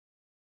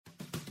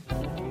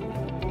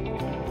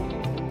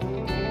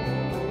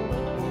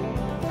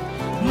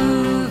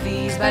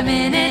by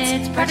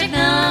minute, project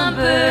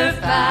number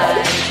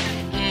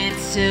 5. It's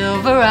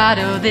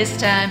Silverado this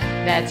time,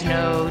 that's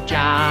no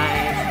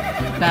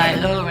jive. By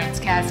Lawrence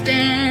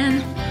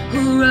Kasdan,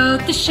 who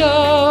wrote the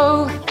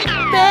show.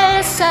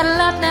 Better saddle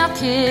up now,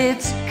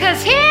 kids,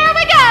 'cause here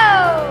we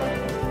go!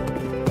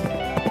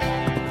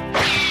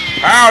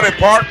 Howdy,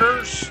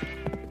 partners,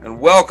 and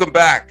welcome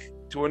back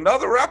to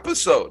another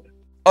episode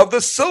of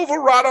the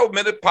Silverado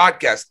Minute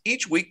Podcast.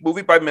 Each week,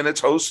 Movie by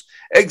Minutes hosts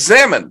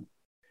examine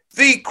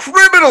the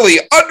criminally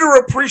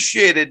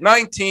underappreciated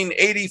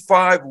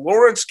 1985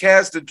 Lawrence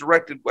Kasdan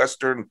directed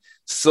Western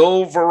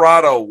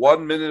Silverado.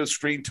 1 minute of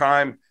screen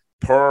time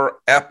per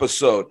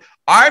episode.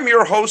 I'm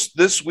your host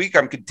this week.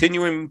 I'm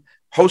continuing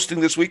hosting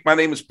this week. My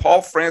name is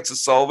Paul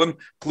Francis Sullivan.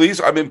 Please,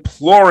 I'm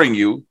imploring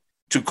you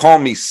to call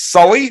me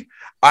Sully.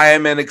 I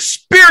am an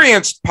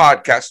experienced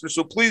podcaster,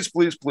 so please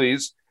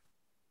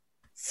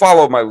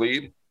follow my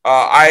lead.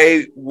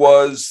 I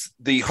was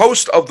the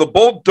host of the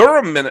Bull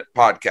Durham Minute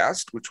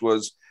podcast, which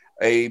was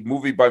a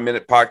movie by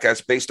minute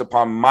podcast based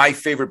upon my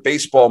favorite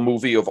baseball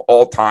movie of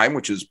all time,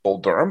 which is Bull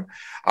Durham.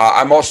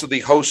 I'm also the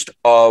host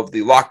of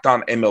the Locked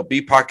On MLB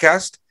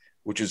podcast,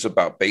 which is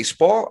about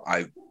baseball.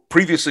 I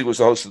previously was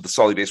the host of the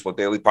Sully Baseball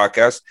Daily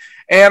podcast,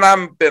 and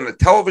I've been a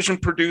television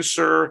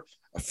producer,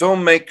 a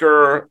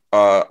filmmaker,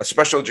 a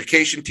special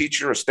education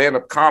teacher, a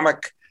stand-up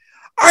comic.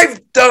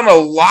 I've done a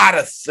lot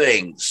of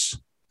things.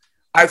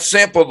 I've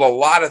sampled a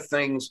lot of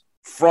things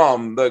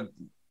from the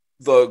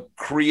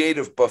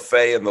creative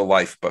buffet and the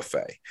life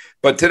buffet.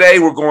 But today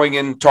we're going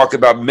in and talk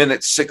about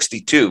minute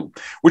 62,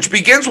 which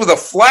begins with a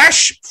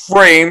flash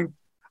frame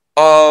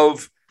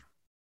of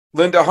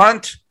Linda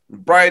Hunt,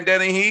 Brian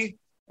Dennehy,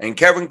 and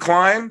Kevin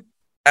Kline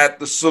at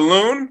the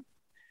saloon.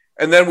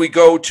 And then we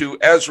go to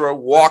Ezra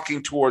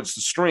walking towards the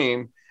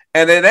stream,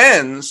 and it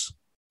ends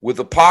with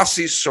the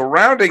posse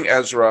surrounding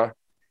Ezra,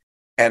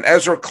 and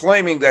Ezra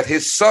claiming that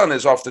his son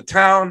is off to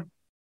town,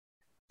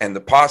 and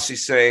the posse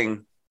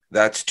saying,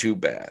 "That's too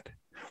bad."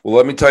 Well,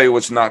 let me tell you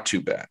what's not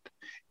too bad,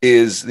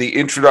 is the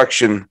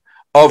introduction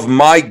of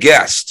my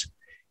guest.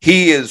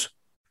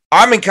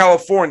 I'm in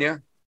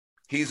California,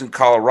 he's in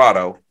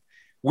Colorado.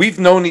 We've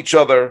known each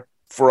other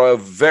for a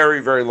very,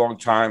 very long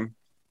time.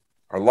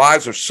 Our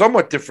lives are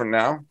somewhat different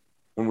now.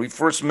 When we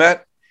first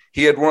met,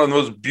 he had one of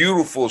those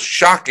beautiful,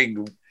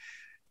 shocking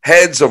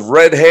heads of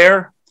red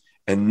hair.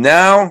 And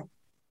now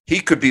he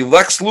could be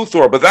Lex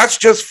Luthor, but that's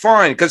just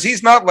fine because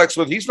he's not Lex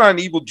Luthor. He's not an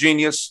evil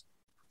genius.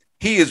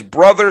 He is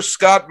brother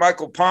Scott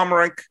Michael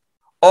Pomerank,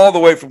 all the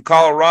way from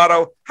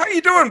Colorado. How you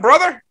doing,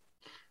 brother?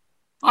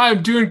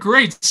 I'm doing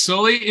great,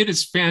 Sully. It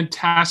is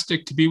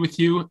fantastic to be with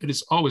you. It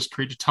is always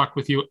great to talk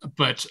with you,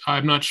 but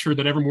I'm not sure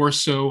that ever more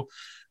so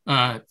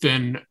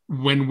than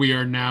when we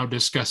are now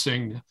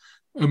discussing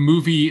a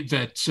movie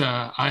that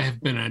I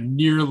have been a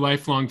near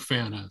lifelong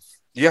fan of.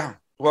 Yeah.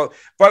 Well,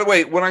 by the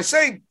way, when I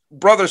say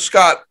brother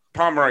Scott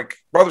Michael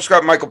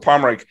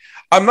Pomerank,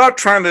 I'm not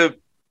trying to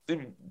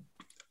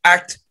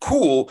act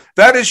cool.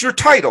 That is your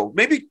title.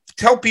 Maybe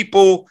tell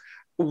people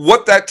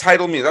what that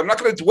title means. I'm not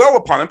going to dwell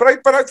upon it,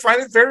 but I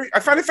find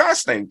it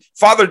fascinating.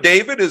 Father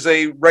David is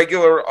a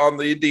regular on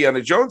the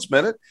Indiana Jones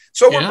Minute,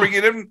 so we're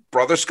bringing in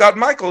brother Scott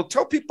Michael.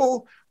 Tell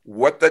people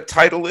what that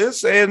title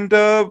is and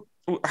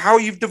how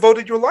you've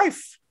devoted your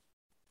life.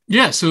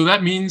 Yeah, so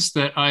that means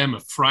that I am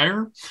a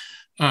friar.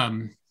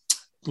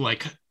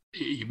 Like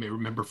you may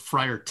remember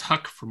Friar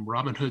Tuck from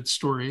Robin Hood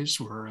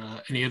stories, or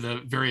any of the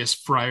various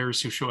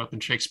friars who show up in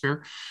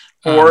Shakespeare.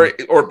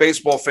 Or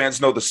baseball fans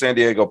know the San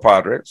Diego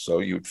Padres, so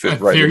you'd fit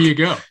right there in. You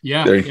go.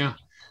 Yeah.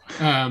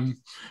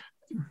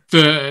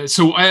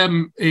 So I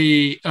am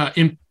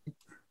in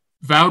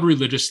vowed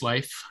religious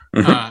life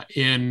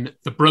in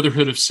the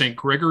Brotherhood of St.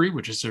 Gregory,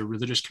 which is a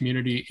religious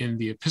community in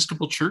the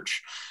Episcopal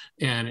Church.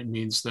 And it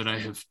means that I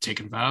have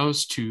taken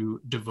vows to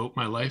devote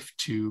my life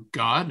to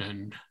God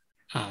and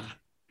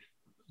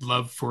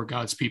love for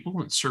God's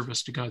people and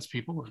service to God's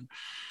people and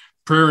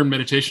prayer and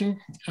meditation.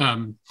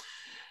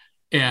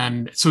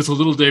 And so it's a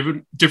little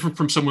different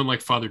from someone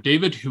like Father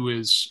David, who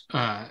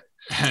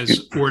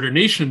has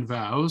ordination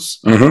vows.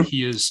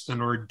 He is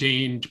an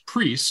ordained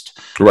priest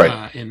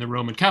in the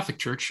Roman Catholic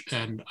Church,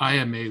 and I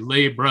am a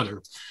lay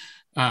brother.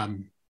 But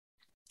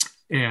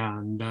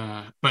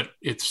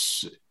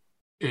it's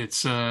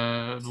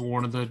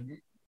one of the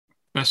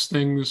best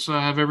things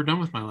I've ever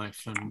done with my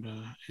life, and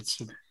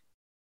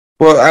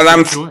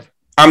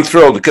I'm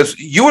thrilled because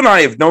you and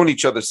I have known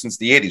each other since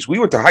the 80s. We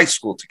went to high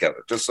school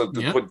together, just so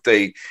to put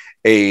a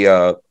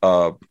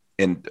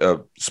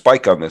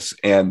spike on this.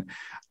 And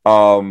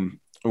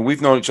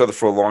we've known each other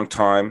for a long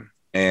time.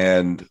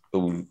 And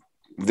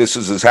this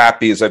is as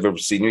happy as I've ever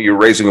seen you. You're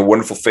raising a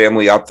wonderful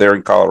family out there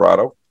in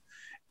Colorado.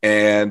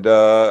 And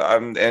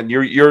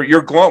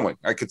you're glowing.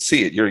 I could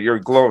see it. You're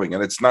glowing.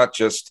 And it's not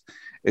just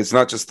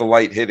the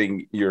light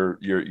hitting your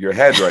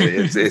head, right?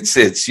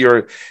 It's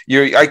your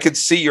I could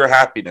see your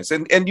happiness,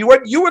 and you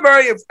and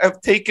I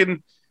have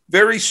taken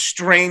very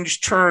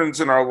strange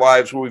turns in our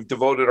lives where we've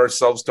devoted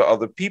ourselves to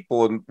other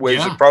people in ways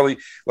that probably,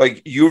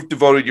 like, you've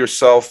devoted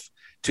yourself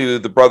to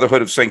the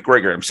Brotherhood of St.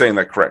 Gregory. I'm saying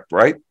that correct,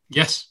 right?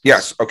 Yes.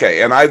 Yes.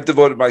 Okay. And I've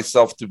devoted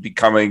myself to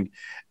becoming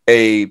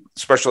a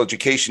special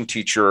education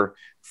teacher,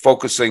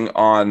 focusing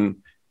on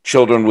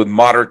children with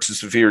moderate to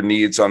severe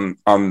needs on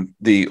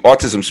the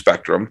autism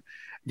spectrum.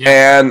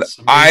 Yeah,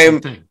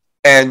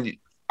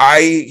 and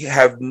I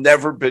have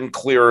never been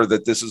clearer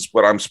that this is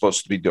what I'm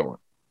supposed to be doing.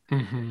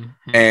 Mm-hmm.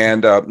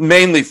 And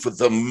mainly for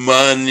the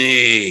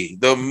money,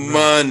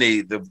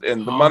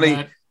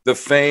 the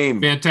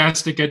fame,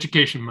 fantastic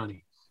education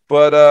money.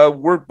 But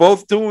we're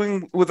both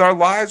doing with our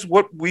lives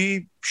what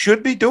we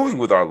should be doing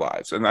with our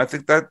lives, and I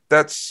think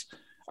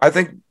I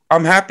think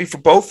I'm happy for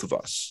both of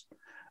us.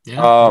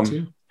 Yeah, me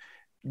too.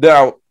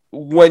 Now,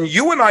 when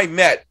you and I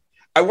met,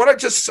 I want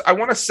to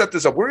set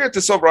this up. We're going to get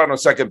to Silverado in a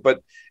second,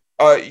 but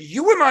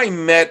you and I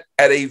met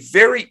at a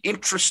very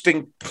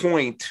interesting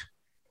point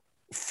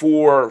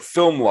for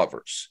film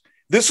lovers.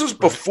 This was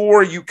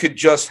before you could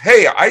just,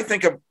 hey, I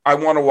think I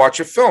want to watch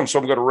a film, so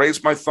I'm going to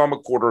raise my thumb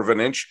 1/4 of an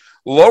inch,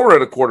 lower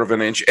it 1/4 of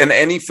an inch, and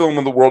any film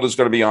in the world is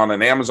going to be on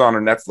an Amazon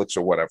or Netflix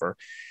or whatever.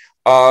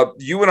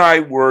 You and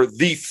I were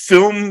the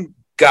film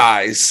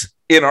guys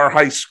in our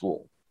high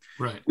school.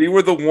 Right. We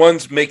were the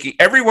ones making,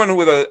 everyone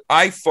with an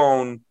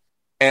iPhone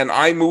and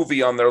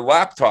iMovie on their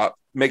laptop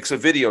makes a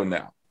video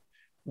now.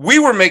 We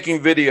were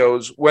making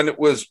videos when it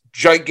was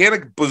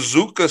gigantic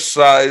bazooka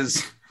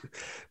size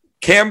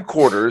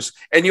camcorders,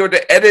 and you had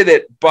to edit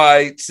it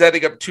by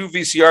setting up 2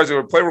 VCRs that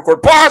would play,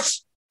 record,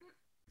 pause,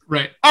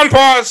 right,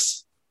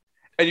 unpause,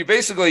 and you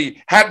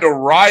basically had to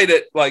ride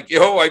it like,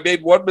 I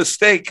made one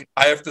mistake,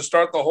 I have to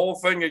start the whole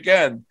thing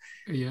again.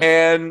 Yeah.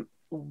 And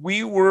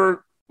we went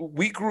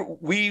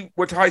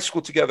to high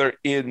school together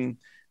in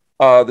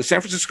the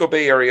San Francisco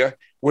Bay Area,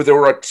 where there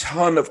were a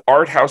ton of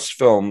art house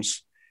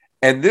films,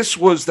 and this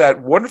was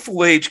that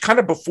wonderful age, kind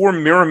of before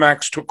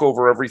Miramax took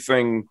over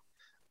everything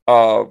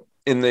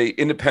in the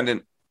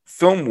independent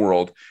film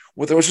world,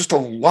 where there was just a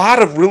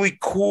lot of really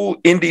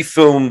cool indie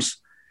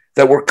films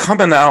that were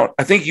coming out.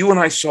 I think you and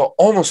I saw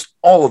almost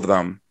all of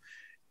them.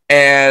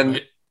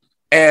 And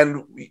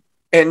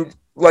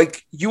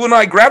like you and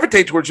I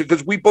gravitate towards it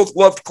because we both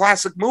loved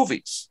classic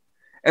movies.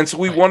 And so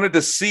we wanted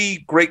to see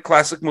great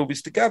classic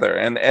movies together.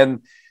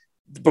 And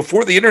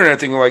before the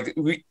internet thing, like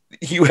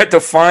you had to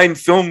find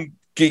film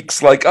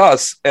geeks like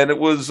us. And it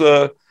was,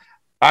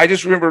 I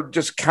just remember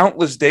just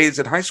countless days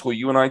in high school,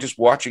 you and I just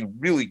watching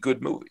really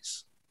good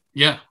movies.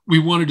 Yeah. We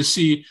wanted to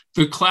see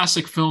the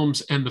classic films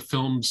and the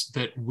films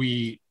that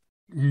we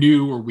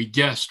knew or we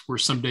guessed were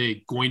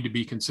someday going to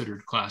be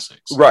considered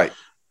classics. Right.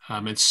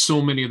 And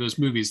so many of those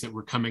movies that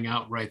were coming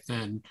out right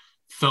then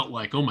felt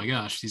like, oh my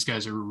gosh, these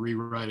guys are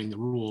rewriting the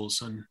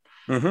rules and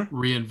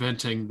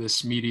reinventing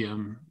this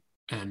medium.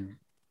 And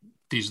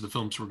these are the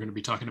films we're going to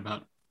be talking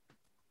about.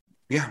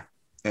 Yeah.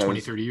 20,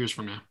 30 years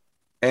from now.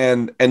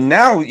 And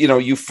now,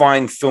 you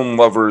find film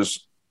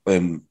lovers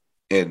in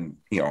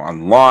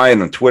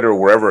online, on Twitter, or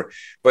wherever.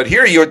 But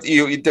here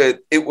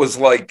it was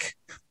like,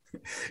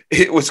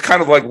 it was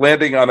kind of like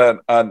landing on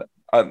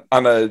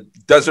a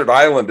desert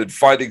island and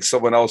finding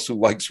someone else who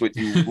likes what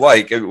you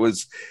like. It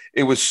was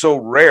so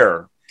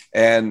rare.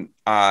 And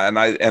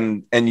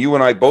you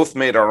and I both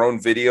made our own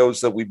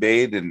videos that we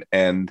made,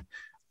 and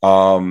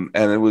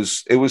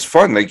it was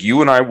fun. Like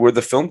you and I were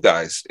the film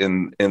guys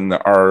in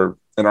our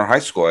high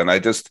school, and I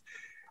just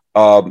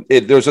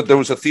there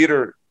was a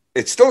theater.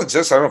 It still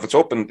exists. I don't know if it's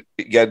open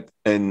yet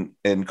in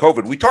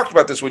COVID. We talked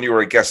about this when you were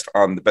a guest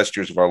on the Best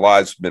Years of Our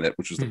Lives Minute,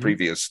 which was the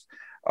previous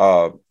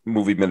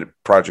movie minute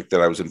project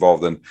that I was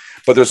involved in.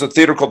 But there's a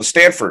theater called the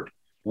Stanford,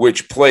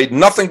 which played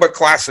nothing but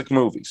classic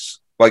movies,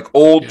 like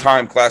old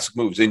time classic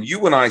movies. And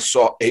you and I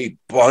saw a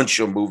bunch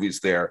of movies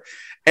there.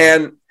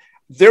 And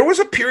there was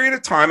a period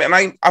of time,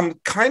 and I'm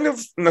kind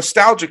of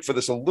nostalgic for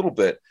this a little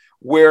bit,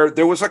 where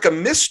there was like a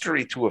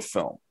mystery to a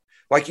film.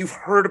 Like you've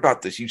heard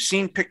about this, you've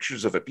seen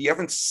pictures of it, but you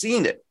haven't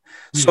seen it.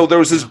 So there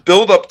was this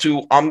build up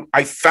to,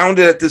 I found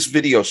it at this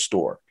video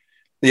store,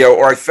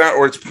 or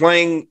it's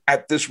playing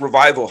at this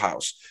revival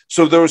house.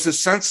 So there was this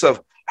sense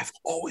of, I've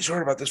always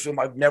heard about this film.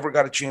 I've never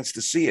got a chance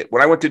to see it.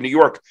 When I went to New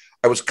York,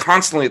 I was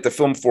constantly at the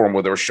film forum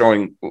where they were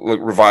showing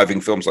reviving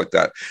films like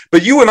that.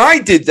 But you and I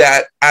did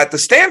that at the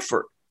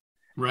Stanford.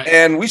 Right.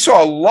 And we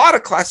saw a lot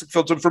of classic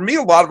films. And for me,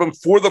 a lot of them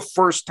for the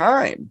first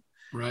time.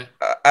 Right.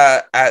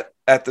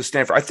 At the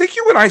Stanford. I think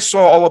you and I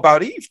saw All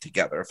About Eve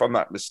together, if I'm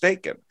not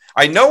mistaken.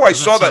 I know I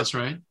saw that.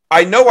 Right.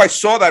 I know I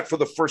saw that for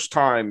the first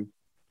time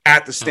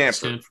at the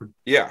Stanford.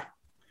 Yeah.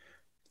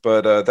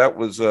 But that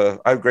was, I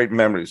have great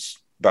memories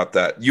about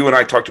that. You and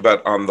I talked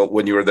about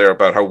when you were there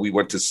about how we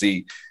went to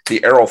see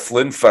the Errol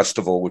Flynn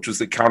Festival, which was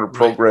the counter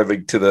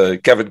programming to the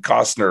Kevin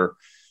Costner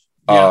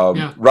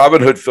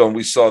Robin Hood film.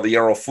 We saw the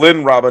Errol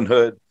Flynn Robin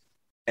Hood,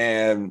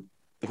 and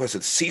was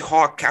it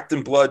Seahawk,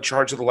 Captain Blood,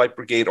 Charge of the Light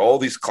Brigade, all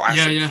these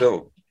classic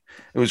films.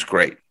 It was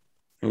great.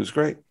 It was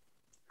great.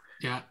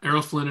 Yeah,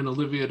 Errol Flynn and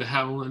Olivia de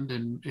Havilland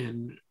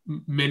in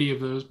many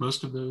of those,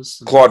 most of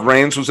those. Claude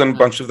Rains was in a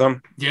bunch of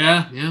them.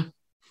 Yeah.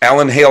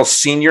 Alan Hale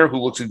Sr., who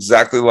looks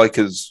exactly like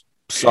his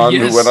son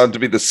who went on to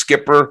be the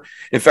skipper.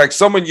 In fact,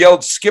 someone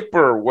yelled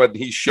 "skipper" when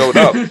he showed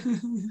up.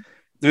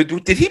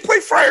 Did he play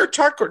Friar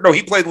Tuck? No,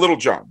 he played Little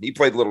John. He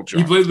played Little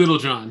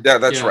John. Yeah,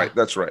 that's right.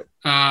 That's right.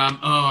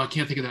 I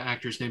can't think of the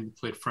actor's name who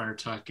played Friar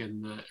Tuck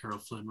in the Errol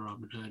Flynn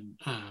Robin Hood.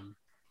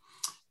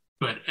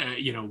 But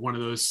one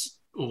of those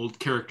old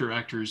character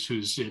actors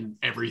who's in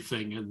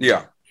everything in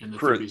the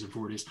 30s and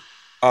 40s.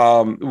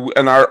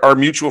 And our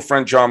mutual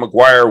friend John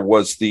McGuire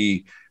was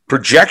the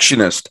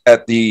projectionist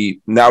at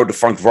the now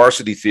defunct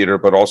Varsity Theater,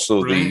 but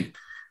also the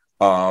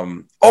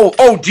and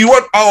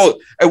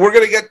we're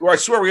gonna get, I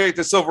swear we're gonna get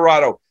to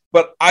Silverado,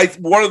 but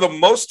one of the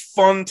most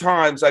fun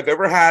times I've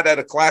ever had at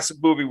a classic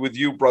movie with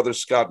you, brother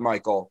Scott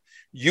Michael.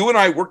 You and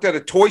I worked at a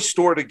toy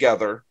store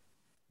together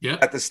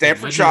at the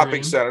Stanford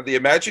Shopping Center, the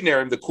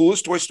Imaginarium, the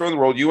coolest toy store in the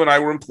world. You and I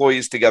were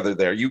employees together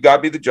there. You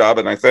got me the job,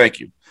 and I thank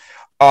you.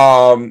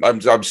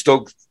 I'm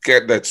still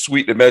getting that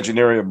sweet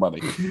Imaginarium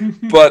money,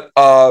 but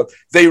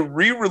they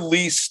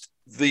re-released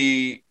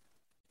the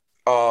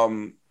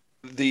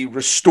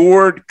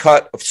restored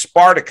cut of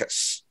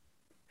Spartacus.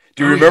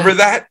 Do you remember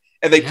that?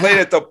 And they played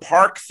at the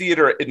Park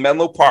Theater in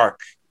Menlo Park.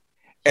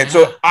 And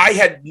so I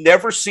had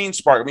never seen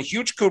Spartacus. I'm a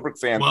huge Kubrick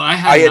fan. Well, I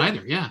hadn't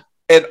either, yeah.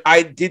 And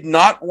I did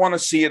not want to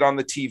see it on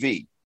the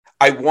TV.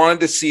 I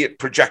wanted to see it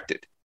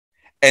projected.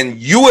 And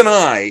you and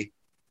I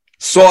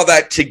saw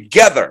that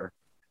together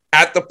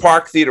at the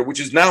Park Theater,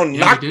 which is now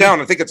knocked down.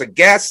 I think it's a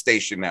gas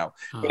station now.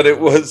 But it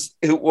was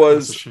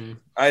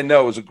I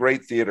know, it was a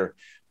great theater.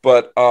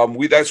 But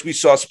we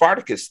saw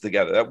Spartacus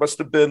together. That must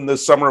have been the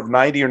summer of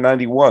 90 or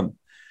 91.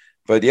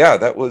 But yeah,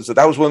 that was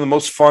one of the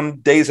most fun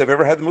days I've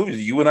ever had in the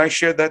movies. You and I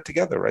shared that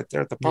together right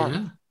there at the park.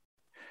 Yeah.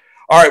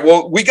 All right,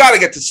 well, we got to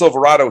get to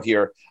Silverado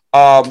here,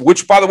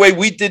 which, by the way,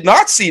 we did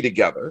not see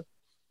together.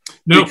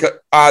 No. Because,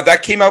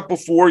 that came out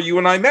before you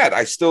and I met.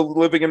 I still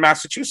living in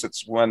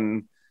Massachusetts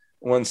when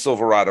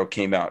Silverado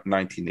came out in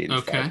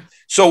 1985. Okay.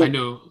 So I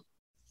know.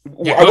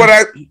 Yeah,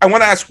 I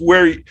want to ask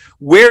where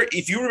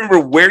if you remember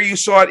where you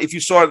saw it, if you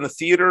saw it in the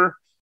theater,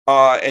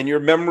 and your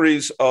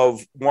memories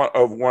of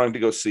wanting to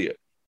go see it.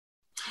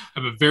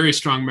 I have a very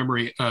strong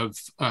memory of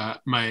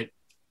my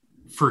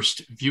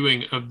first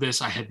viewing of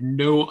this. I had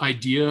no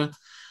idea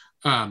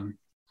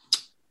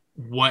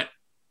what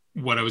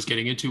I was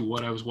getting into,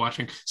 what I was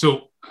watching.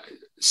 So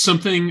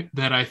something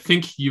that I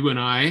think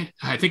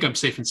I'm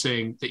safe in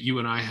saying that you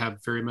and I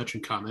have very much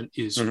in common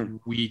is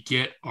we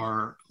get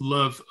our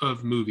love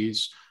of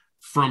movies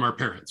from our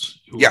parents.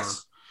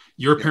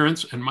 Your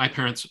parents and my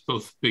parents,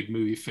 both big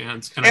movie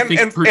fans. And I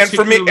think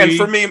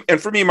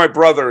for me, my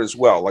brother as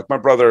well. Like my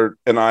brother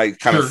and I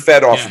kind of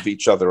fed off of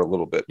each other a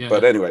little bit. Yeah,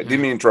 but anyway,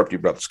 didn't mean to interrupt you,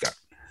 brother Scott.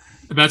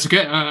 That's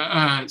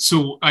okay.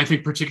 So I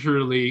think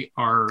particularly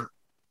our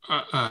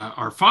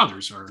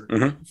fathers,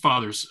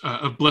 fathers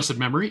of blessed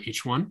memory,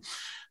 each one.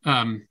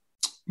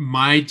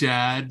 My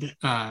dad,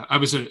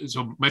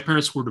 so my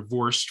parents were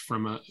divorced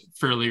from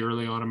fairly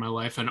early on in my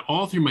life, and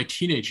all through my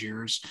teenage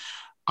years,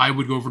 I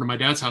would go over to my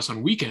dad's house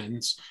on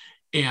weekends,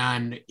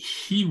 and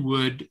he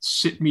would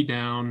sit me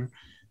down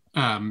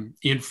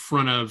in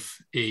front of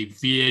a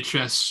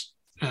VHS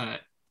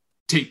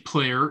tape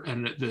player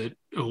and the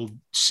old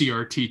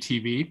CRT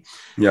TV,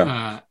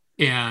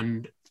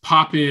 and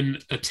pop in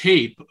a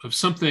tape of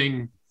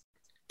something.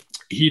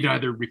 He'd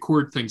either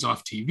record things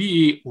off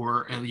TV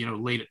or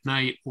late at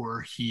night,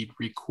 or he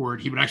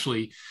would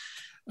actually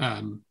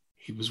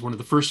he was one of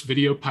the first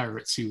video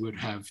pirates. He would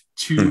have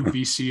two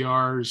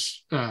VCRs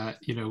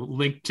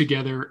linked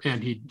together,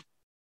 and he'd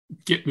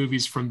get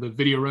movies from the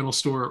video rental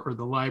store or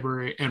the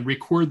library and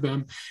record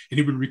them, and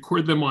he would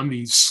record them on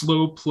the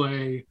slow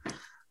play,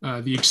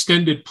 the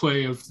extended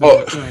play of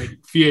the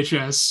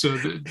VHS. So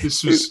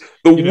this was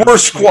the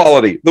worst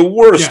quality, the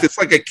worst. Yeah. It's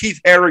like a Keith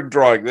Haring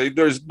drawing.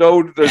 There's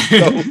no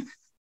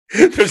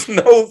there's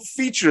no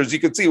features. You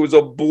can see it was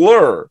a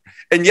blur,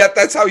 and yet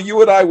that's how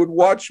you and I would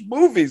watch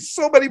movies.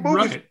 So many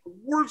movies,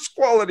 worst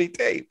quality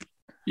tape.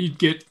 You'd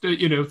get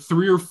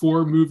 3 or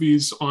 4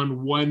 movies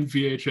on one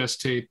VHS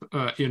tape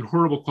in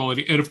horrible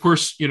quality, and of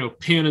course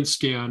pan and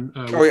scan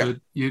with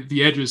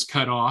the edges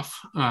cut off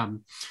of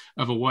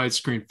a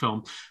widescreen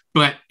film.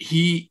 But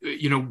he,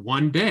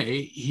 one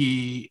day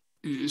he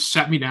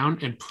sat me down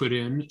and put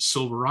in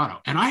Silverado,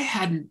 and I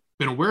hadn't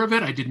been aware of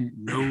it. I didn't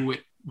know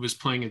it was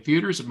playing in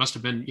theaters. It must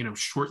have been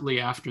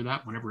shortly after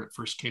that, whenever it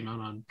first came out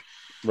on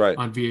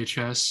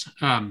VHS.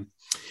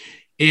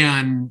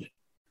 And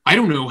I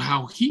don't know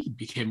how he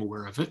became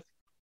aware of it,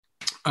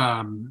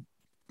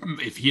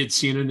 if he had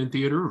seen it in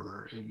theater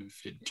or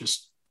if it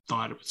just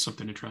thought it was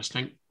something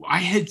interesting. I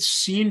had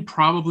seen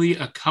probably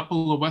a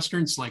couple of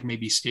Westerns, like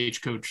maybe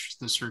Stagecoach,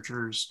 The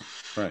Searchers,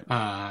 The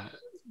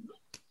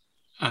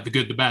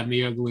Good, the Bad, and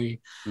the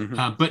Ugly,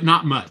 but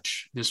not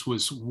much. This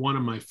was one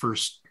of my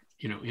first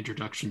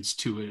introductions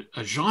to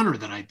a genre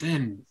that I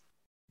then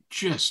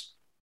just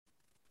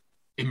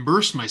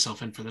immersed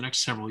myself in for the next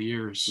several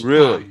years.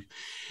 Really?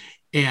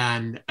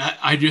 And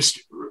I just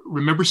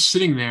remember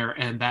sitting there,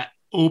 and that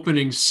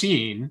opening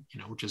scene,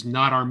 which is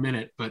not our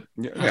minute, but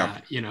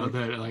that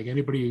like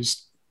anybody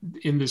who's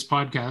in this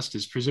podcast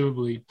has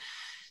presumably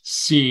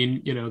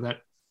scene,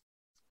 that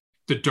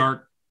the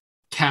dark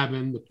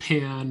cabin, the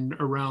pan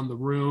around the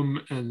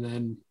room, and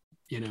then,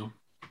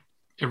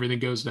 everything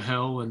goes to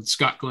hell and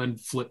Scott Glenn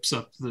flips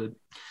up the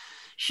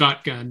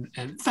shotgun.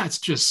 And that's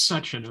just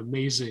such an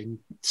amazing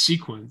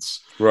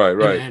sequence.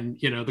 Right. And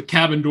the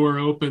cabin door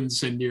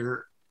opens and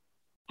you're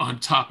on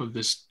top of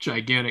this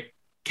gigantic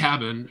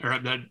cabin, or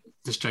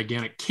this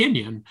gigantic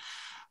canyon.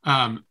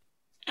 And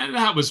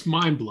that was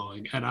mind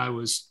blowing. And I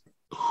was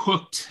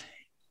hooked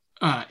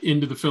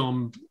into the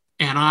film,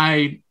 and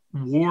I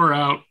wore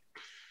out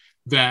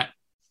that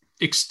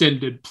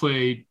extended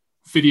play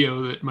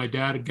video that my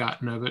dad had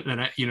gotten of it.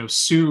 And I,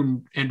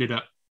 soon ended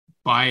up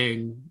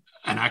buying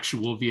an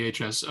actual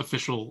VHS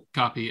official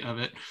copy of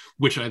it,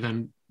 which I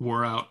then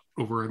wore out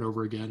over and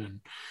over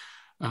again.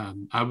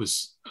 And I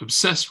was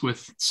obsessed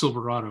with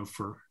Silverado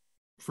for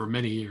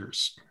many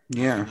years.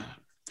 Yeah.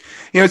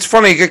 It's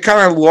funny. It got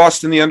kind of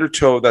lost in the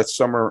undertow that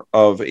summer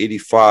of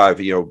 '85.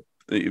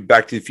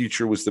 Back to the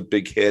Future was the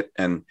big hit,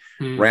 and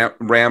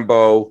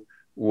Rambo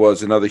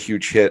was another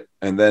huge hit.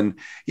 And then,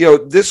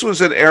 this was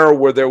an era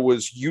where there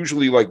was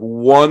usually like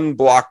one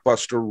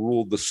blockbuster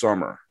ruled the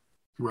summer.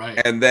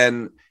 Right. And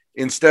then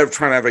instead of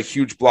trying to have a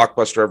huge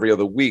blockbuster every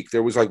other week,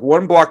 there was like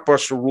one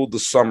blockbuster ruled the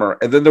summer.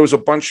 And then there was a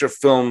bunch of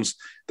films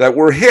that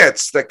were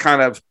hits that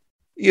kind of,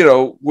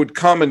 would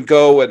come and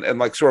go and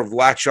like sort of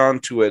latch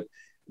onto it.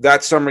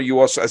 That summer, you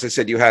also, as I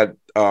said, you had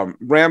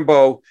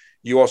Rambo,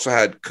 you also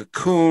had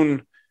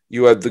Cocoon,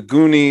 you had The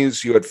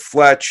Goonies, you had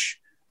Fletch,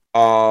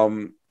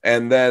 and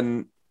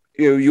then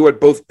you had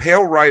both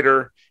Pale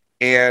Rider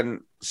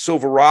and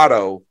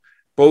Silverado.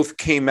 Both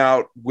came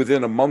out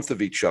within a month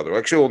of each other,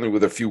 actually only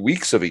with a few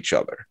weeks of each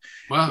other.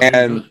 Wow.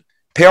 And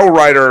Pale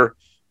Rider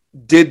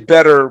did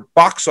better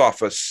box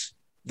office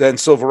than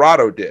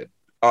Silverado did.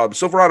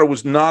 Silverado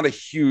was not a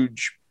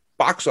huge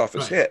box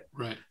office hit.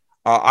 Right.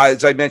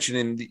 As I mentioned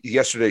in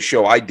yesterday's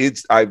show,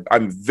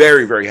 I'm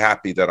very, very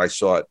happy that I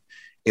saw it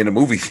in a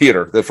movie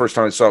theater. The first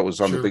time I saw it was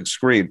on the big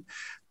screen.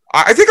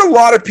 I think a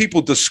lot of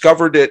people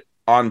discovered it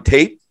on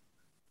tape.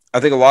 I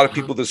think a lot of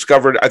people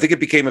discovered, I think it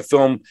became a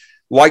film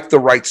like The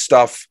Right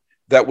Stuff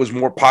that was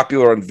more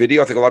popular on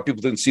video. I think a lot of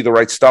people didn't see The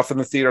Right Stuff in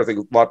the theater. I think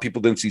a lot of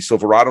people didn't see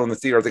Silverado in the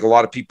theater. I think a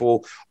lot of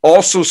people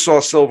also saw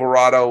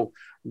Silverado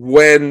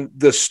when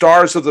the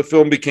stars of the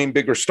film became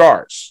bigger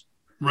stars.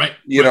 Right.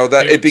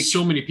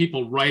 So many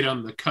people right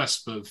on the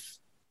cusp of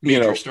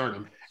major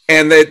stardom.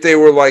 And that they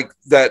were like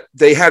that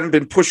they hadn't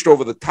been pushed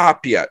over the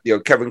top yet.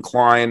 Kevin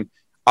Kline,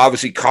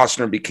 obviously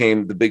Costner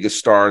became the biggest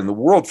star in the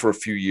world for a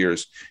few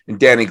years, and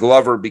Danny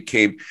Glover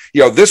became,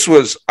 this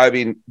was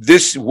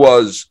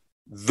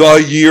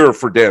the year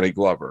for Danny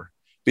Glover,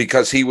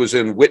 because he was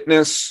in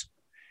Witness,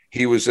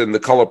 he was in The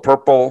Color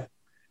Purple,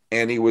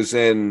 and he was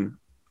in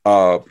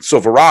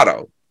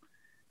Silverado.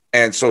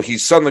 And so he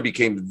suddenly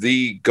became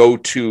the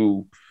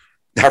go-to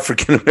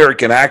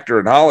African-American actor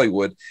in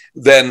Hollywood,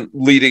 then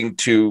leading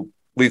to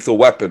Lethal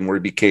Weapon, where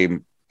he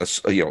became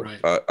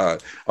a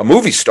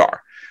movie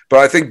star. But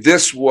I think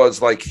this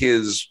was like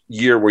his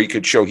year where he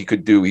could show he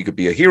could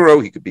be a hero,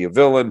 he could be a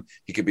villain,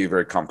 he could be a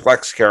very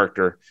complex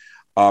character.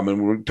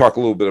 And we'll talk a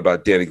little bit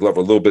about Danny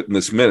Glover a little bit in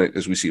this minute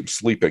as we see him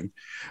sleeping.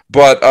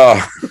 But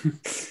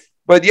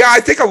but yeah,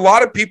 I think a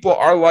lot of people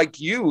are like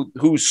you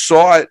who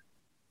saw it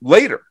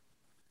later.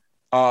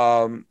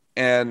 And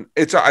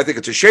I think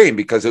it's a shame,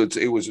 because it's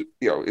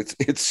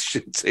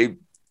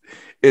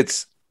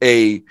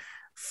a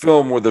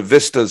film where the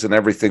vistas and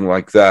everything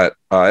like that.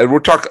 And I'm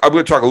going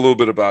to talk a little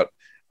bit about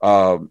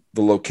the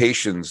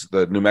locations,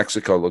 the New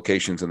Mexico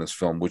locations in this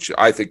film, which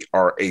I think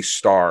are a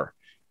star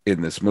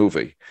in this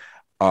movie.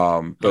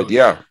 But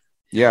yeah.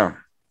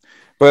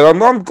 But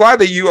I'm glad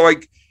that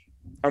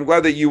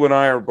you and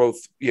I are both,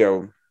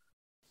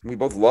 we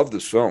both love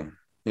this film.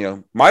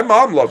 My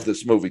mom loved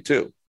this movie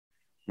too.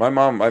 My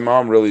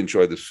mom really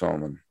enjoyed this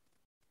film. And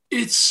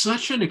it's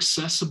such an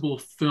accessible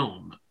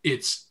film.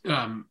 It's,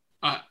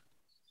 I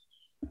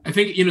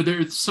think,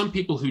 there are some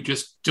people who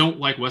just don't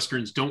like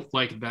Westerns, don't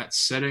like that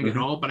setting at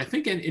all. But I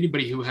think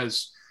anybody who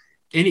has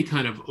any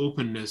kind of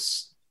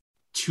openness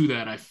to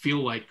that, I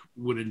feel like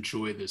would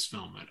enjoy this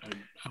film.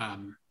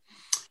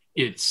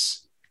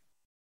 It's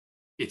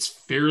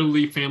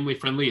fairly family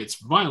friendly. It's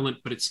violent,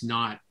 but it's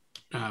not.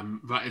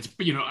 It's,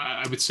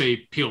 I would say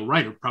Pale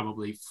Rider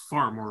probably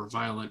far more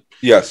violent.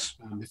 Yes,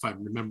 if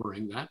I'm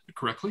remembering that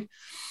correctly.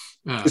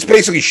 It's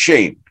basically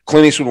Shane.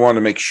 Clint Eastwood wanted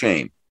to make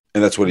Shane,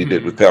 and that's what he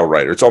did with Pale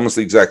Rider. It's almost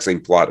the exact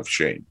same plot of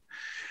Shane.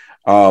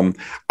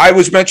 I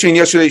was mentioning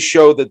yesterday's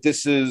show that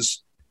this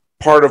is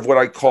part of what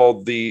I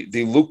called the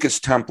Lucas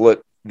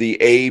template,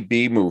 the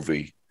A-B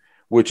movie,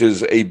 which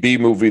is a B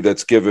movie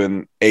that's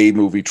given A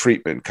movie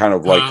treatment, kind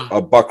of like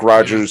a Buck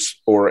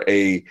Rogers or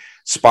a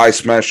Spy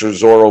Smasher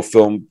Zorro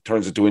film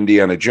turns into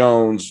Indiana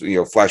Jones.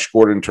 Flash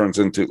Gordon turns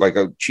into like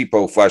a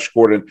cheapo Flash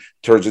Gordon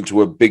turns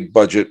into a big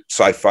budget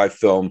sci-fi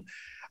film.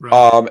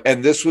 Right.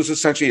 And this was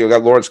essentially, you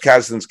got Lawrence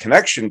Kasdan's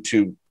connection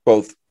to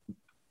both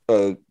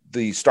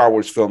the Star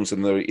Wars films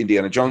and the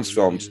Indiana Jones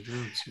films.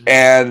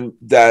 And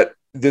that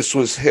this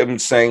was him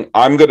saying,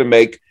 I'm going to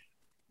make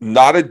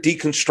not a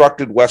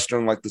deconstructed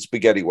Western like the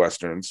spaghetti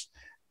Westerns.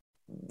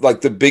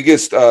 Like the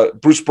biggest,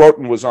 Bruce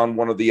Broughton was on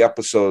one of the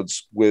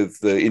episodes with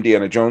the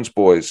Indiana Jones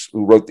boys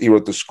he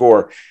wrote the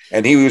score.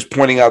 And he was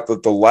pointing out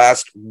that the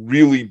last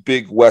really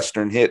big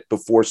Western hit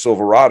before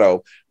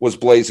Silverado was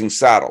Blazing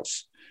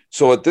Saddles.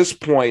 So at this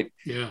point,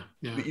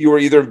 you were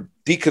either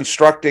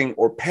deconstructing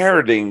or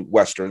parodying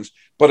Westerns,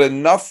 but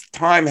enough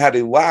time had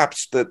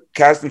elapsed that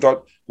Kasdan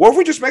thought, what if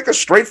we just make a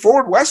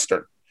straightforward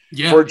Western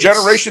for a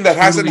generation that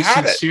hasn't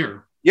had sincere.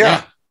 It?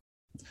 Yeah.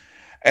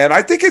 And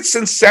I think its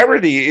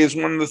sincerity is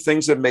one of the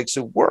things that makes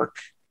it work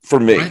for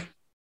me. Right.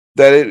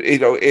 That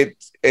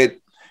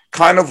it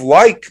kind of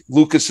like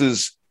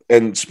Lucas's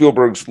and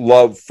Spielberg's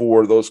love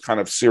for those kind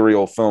of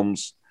serial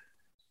films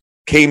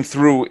came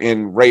through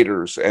in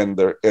Raiders, and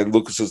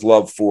Lucas's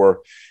love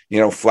for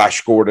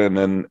Flash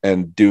Gordon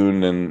and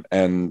Dune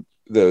and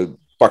the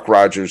Buck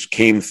Rogers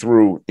came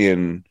through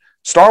in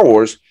Star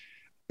Wars.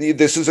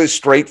 This is a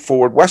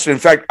straightforward Western. In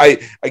fact,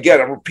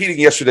 I'm repeating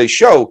yesterday's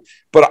show,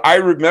 but I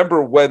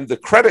remember when the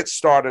credits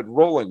started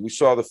rolling, we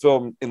saw the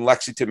film in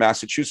Lexington,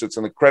 Massachusetts,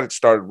 and the credits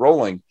started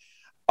rolling.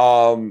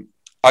 A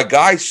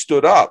guy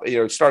stood up,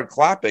 started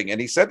clapping, and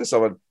he said to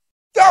someone,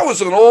 "That was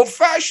an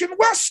old-fashioned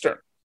Western."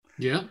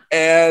 Yeah.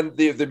 And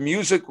the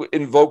music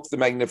invoked the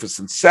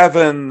Magnificent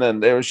Seven,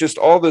 and there was just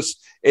all this.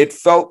 It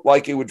felt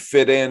like it would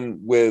fit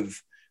in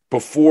with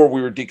before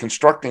we were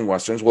deconstructing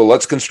Westerns. Well,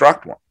 let's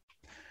construct one.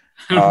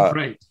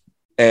 Right.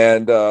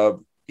 And,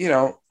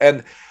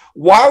 and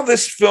while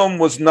this film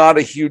was not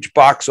a huge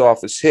box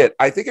office hit,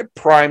 I think it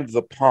primed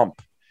the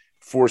pump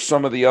for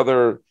some of the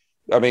other,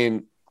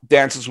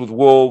 Dances with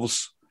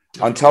Wolves,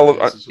 on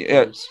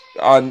television,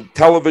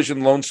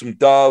 Lonesome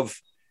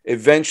Dove,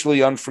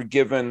 eventually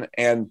Unforgiven,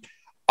 and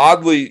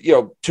oddly,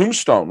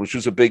 Tombstone, which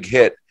was a big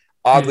hit.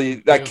 Oddly,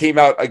 that came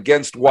out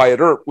against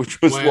Wyatt Earp,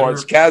 which was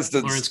Lawrence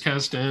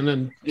Kasdan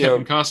and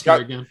Kevin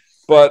Costner again.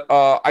 But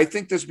I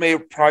think this may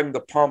have primed the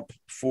pump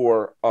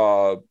for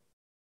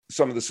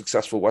some of the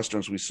successful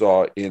Westerns we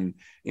saw in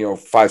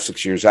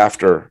 5-6 years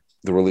after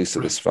the release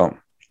of this film.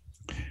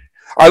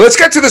 All right, let's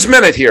get to this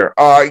minute here.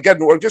 Again,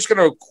 we're just going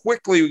to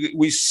quickly.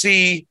 We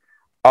see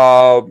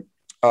Cobb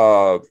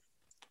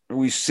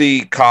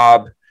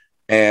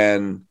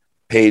and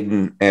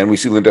Payton, and we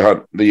see Linda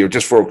Hunt.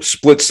 Just for a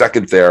split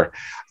second there.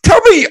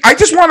 Tell me, I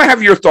just want to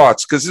have your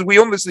thoughts, because this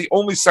is the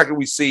only second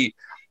we see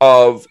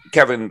of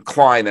Kevin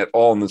Kline at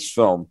all in this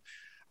film.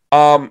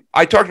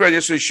 I talked about it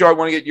yesterday's show. I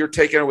want to get your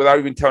take on it without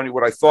even telling you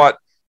what I thought.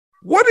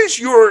 What is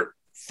your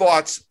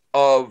thoughts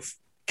of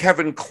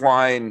Kevin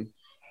Kline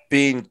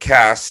being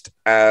cast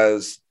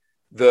as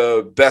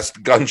the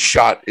best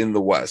gunshot in the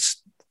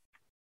West?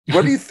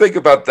 What do you think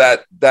about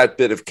that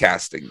bit of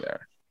casting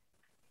there?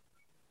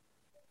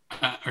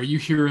 Are you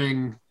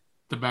hearing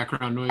the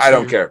background noise? I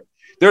don't care.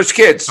 There's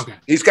kids. Okay.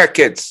 He's got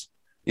kids.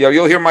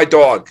 You'll hear my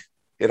dog.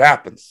 It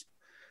happens.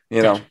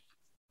 So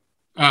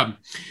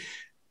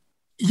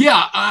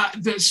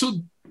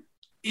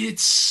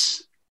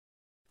it's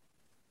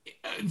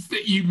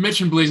you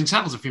mentioned Blazing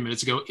Saddles a few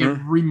minutes ago. It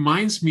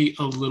reminds me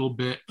a little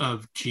bit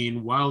of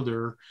Gene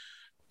Wilder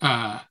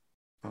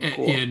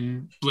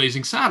in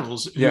Blazing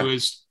Saddles, who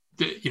is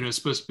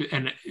supposed to be,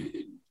 and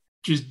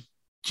just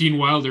Gene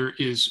Wilder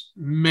is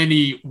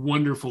many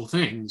wonderful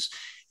things.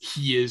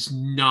 He is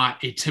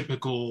not a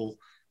typical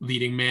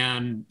leading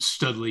man,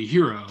 studly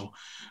hero,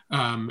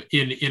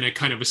 in a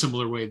kind of a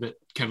similar way that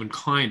Kevin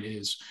Kline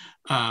is.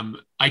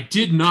 I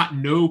did not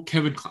know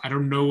Kevin Kline. I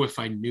don't know if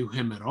I knew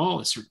him at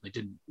all. I certainly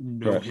didn't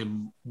know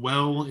him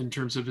well in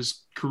terms of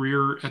his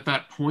career at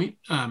that point.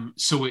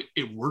 So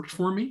it worked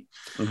for me.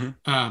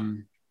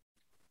 Mm-hmm.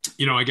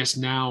 I guess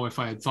now if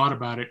I had thought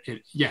about it,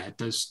 it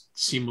does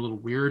seem a little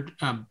weird.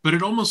 But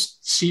it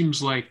almost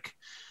seems like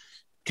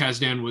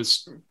Kasdan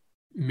was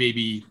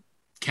maybe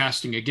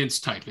casting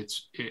against type.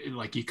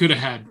 Like you could have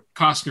had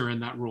Costner in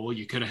that role,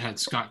 you could have had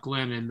Scott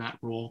Glenn in that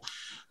role,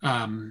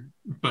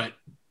 but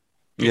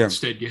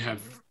instead you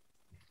have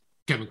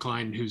Kevin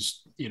Kline,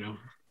 who's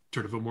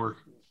sort of a more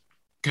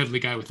cuddly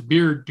guy with a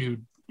beard who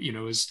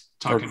is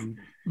talking.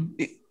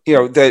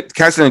 That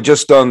Kasdan had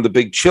just done The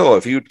Big Chill.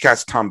 If you'd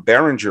cast Tom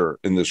Berenger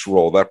in this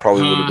role, that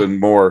probably would have been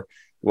more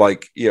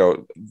like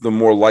the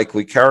more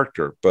likely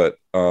character. But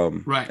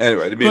right.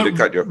 Anyway, I didn't mean to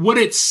cut you.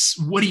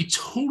 What he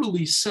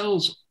totally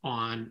sells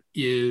on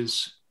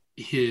is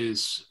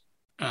his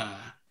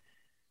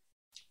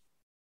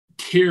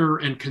care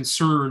and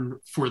concern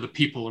for the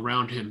people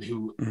around him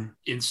who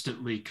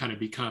instantly kind of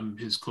become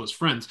his close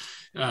friends.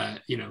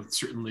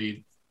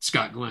 Certainly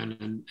Scott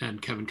Glenn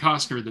and Kevin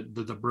Costner,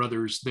 the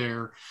brothers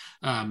there,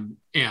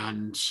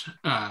 and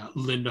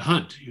Linda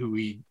Hunt, who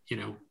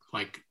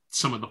like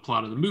some of the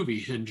plot of the movie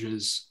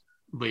hinges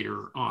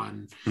later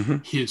on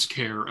his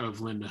care of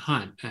Linda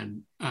Hunt.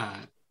 And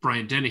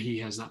Brian Dennehy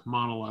has that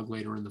monologue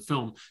later in the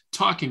film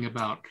talking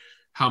about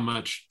how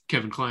much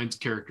Kevin Kline's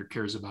character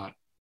cares about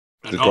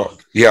the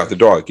dog. Yeah, the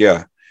dog,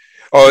 yeah.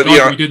 The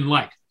dog we didn't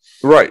like.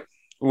 Right.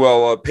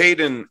 Well,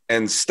 Payton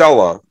and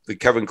Stella, the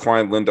Kevin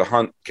Kline, Linda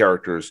Hunt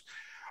characters,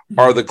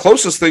 are the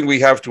closest thing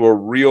we have to a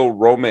real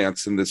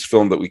romance in this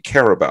film that we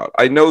care about.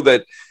 I know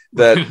that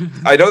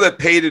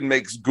Peyton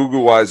makes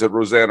Google eyes at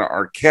Rosanna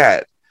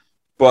Arquette,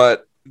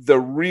 but the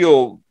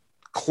real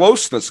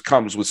closeness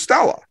comes with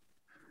Stella.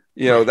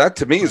 That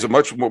to me is a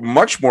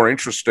much more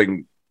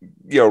interesting,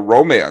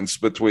 romance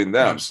between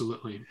them.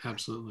 Absolutely.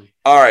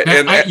 All right.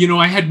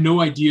 I had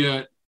no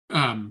idea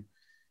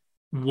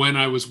when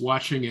I was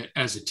watching it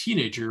as a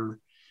teenager,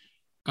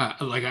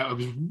 I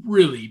was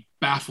really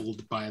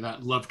baffled by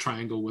that love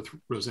triangle with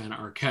Rosanna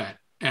Arquette.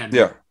 And,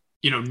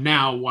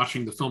 now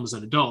watching the film as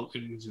an adult,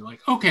 it's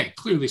like, okay,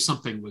 clearly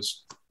something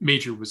was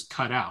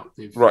cut out.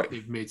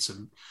 They've made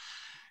some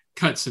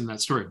cuts in that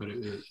story, but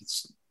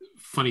it's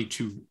funny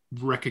to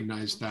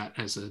recognize that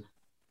as an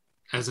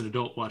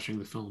adult watching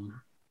the film.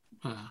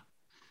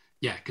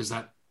 Because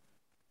that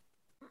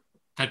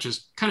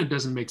just kind of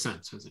doesn't make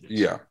sense as it is.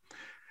 Yeah.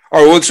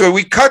 All right. Well, so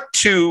we cut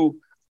to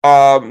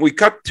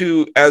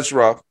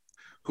Ezra,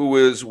 who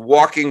is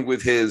walking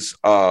with his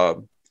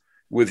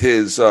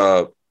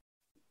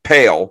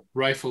pail,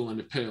 rifle and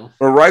a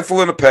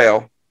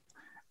pail,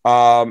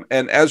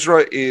 and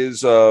Ezra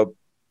is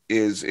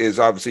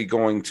obviously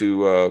going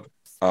to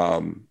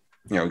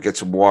get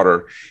some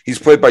water. He's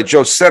played by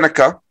Joe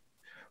Seneca,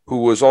 who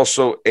was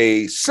also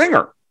a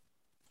singer.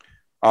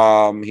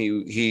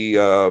 He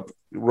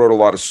wrote a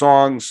lot of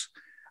songs.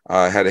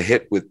 Had a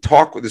hit with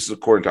this is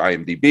according to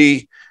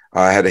IMDb.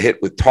 Had a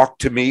hit with Talk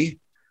to Me,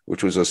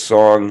 which was a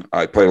song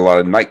I played a lot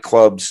of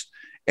nightclubs.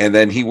 And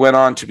then he went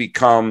on to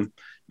become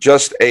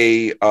just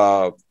he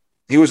was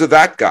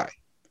that guy.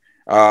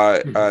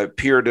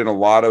 Appeared in a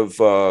lot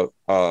of,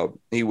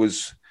 he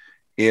was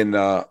in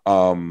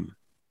Malcolm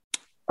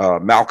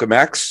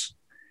X.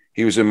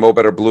 He was in Mo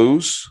Better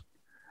Blues.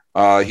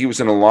 He was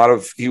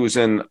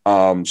in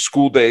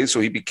School Days. So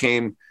he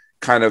became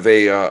kind of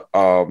a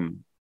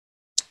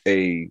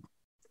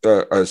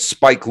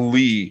Spike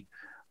Lee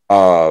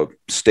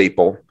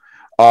staple.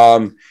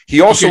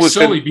 He also was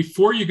Sully,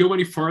 before you go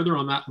any farther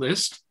on that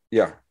list.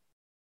 Yeah.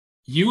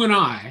 You and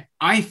I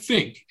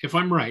think, if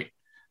I'm right,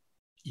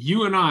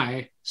 you and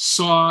I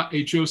saw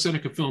a Joe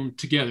Seneca film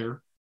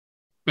together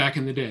back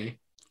in the day.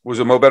 Was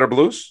it Mo Better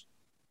Blues?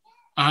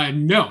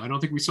 No, I don't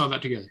think we saw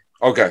that together.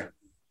 Okay.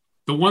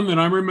 The one that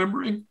I'm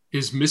remembering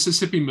is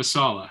Mississippi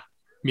Masala.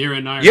 Mira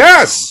and I.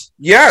 Yes,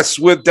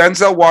 with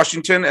Denzel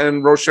Washington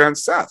and Roshan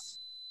Seth.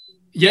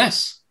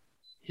 Yes.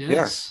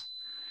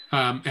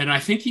 And I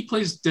think he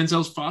plays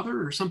Denzel's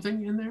father or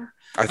something in there.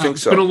 I think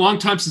so. It's been a long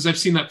time since I've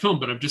seen that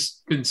film, but I've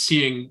just been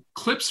seeing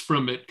clips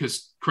from it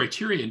because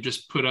Criterion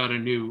just put out a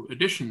new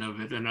edition of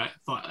it. And I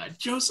thought,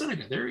 Joe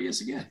Seneca, there he is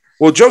again.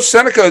 Well, Joe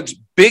Seneca's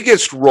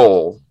biggest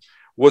role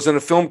was in a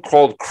film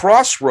called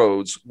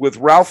Crossroads with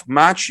Ralph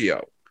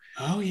Macchio.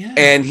 Oh, yeah.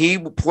 And he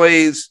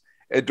plays,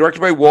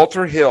 directed by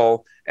Walter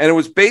Hill. And it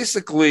was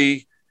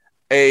basically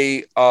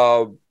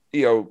Ralph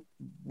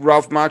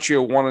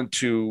Macchio wanted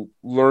to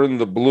learn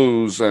the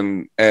blues,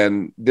 and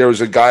there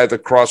was a guy at the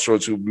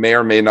Crossroads who may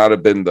or may not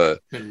have been the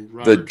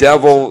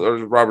devil or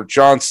Robert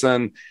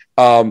Johnson.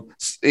 So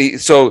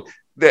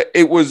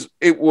it was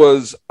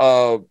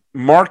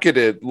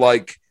marketed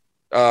like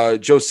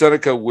Joe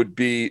Seneca would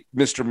be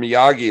Mr.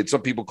 Miyagi, and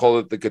some people call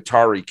it the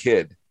Qatari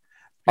Kid.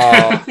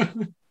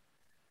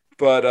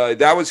 But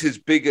that was his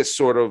biggest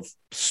sort of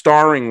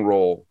starring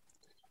role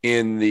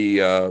in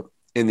the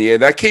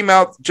end. That came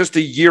out just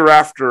a year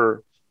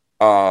after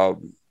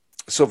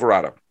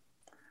Silverado.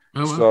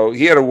 Oh, wow. So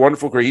he had a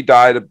wonderful career. He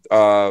died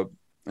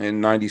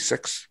in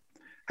 '96.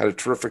 Had a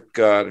terrific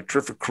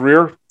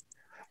career.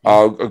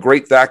 A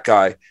great that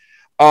guy.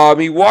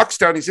 He walks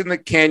down. He's in the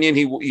canyon.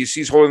 He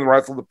sees holding the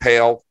rifle, the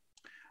pail.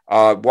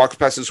 Walks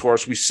past his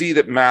horse. We see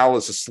that Mal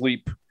is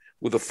asleep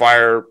with the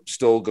fire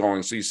still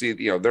going. So you see,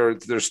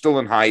 they're still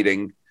in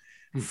hiding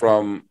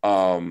from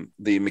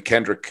the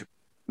McKendrick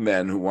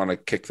men who want to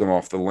kick them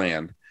off the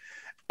land.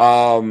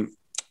 And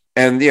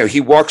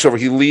he walks over.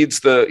 He leads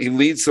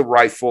the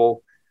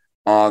rifle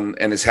on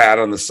and his hat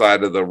on the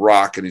side of the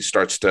rock, and he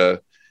starts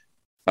to,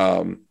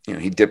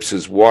 he dips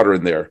his water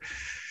in there.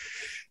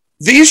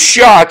 These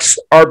shots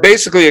are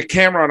basically a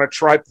camera on a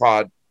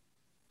tripod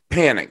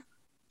panning,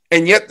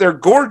 and yet they're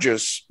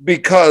gorgeous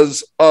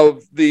because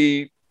of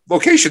the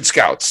location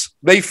scouts.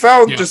 They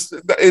found just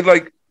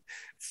like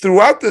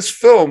throughout this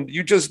film,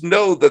 you just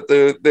know that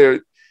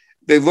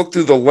they look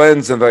through the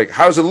lens and like,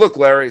 how's it look,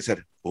 Larry? He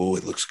said, oh,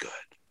 it looks good.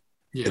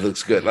 Yeah. It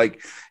looks good.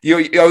 Like,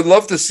 I would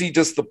love to see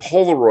just the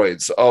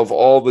Polaroids of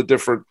all the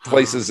different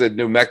places in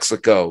New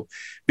Mexico,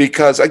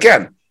 because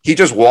again, he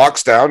just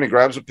walks down, he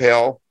grabs a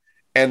pail,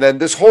 and then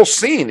this whole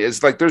scene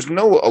is like, there's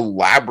no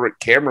elaborate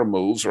camera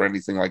moves or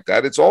anything like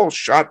that. It's all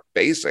shot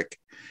basic,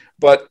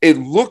 but it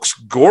looks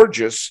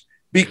gorgeous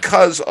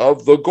because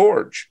of the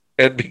gorge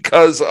and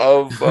because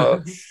of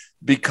the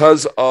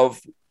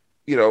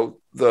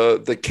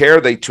care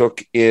they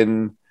took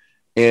in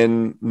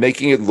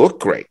making it look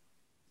great.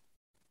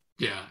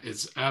 Yeah,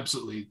 it's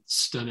absolutely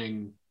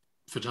stunning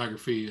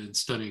photography and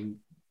stunning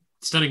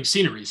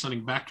scenery,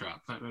 stunning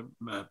backdrop,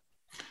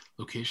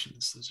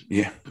 locations. Those are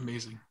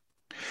amazing.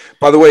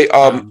 By the way,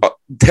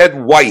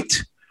 Ted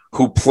White,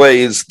 who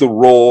plays the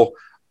role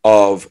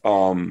of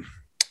the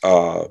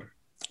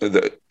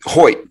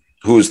Hoyt,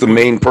 who is the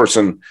main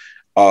person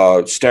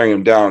staring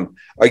him down.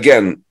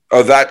 Again,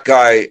 that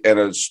guy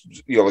and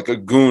like a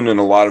goon in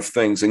a lot of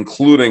things,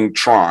 including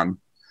Tron.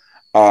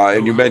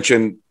 And you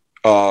mentioned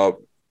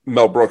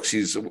Mel Brooks.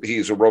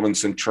 He's a Roman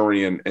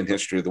centurion in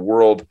History of the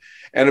World,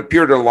 and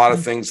appeared in a lot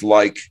of things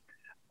like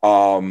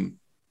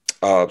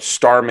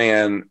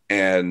Starman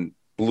and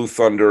Blue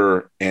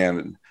Thunder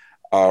and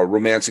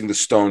Romancing the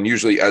Stone,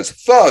 usually as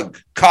thug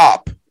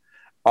cop.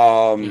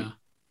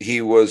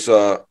 He was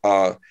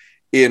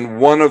in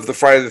one of the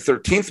Friday the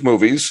 13th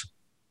movies.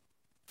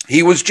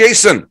 He was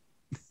Jason.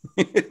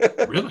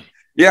 Really?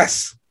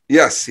 Yes,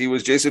 he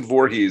was Jason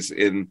Voorhees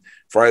in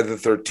Friday the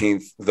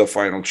 13th, the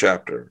final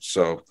chapter.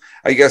 So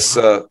I guess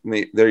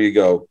there you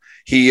go.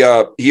 He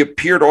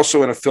appeared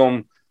also in a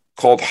film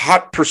called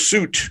Hot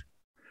Pursuit,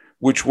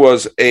 which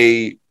was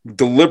a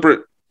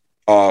deliberate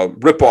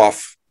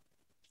ripoff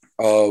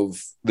of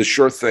The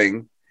Sure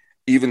Thing,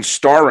 even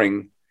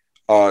starring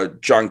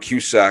John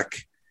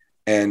Cusack,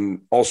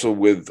 and also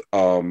with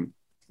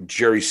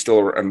Jerry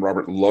Stiller and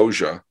Robert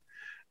Loggia.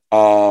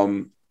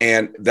 And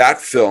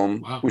that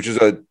film, which is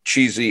a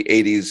cheesy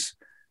 80s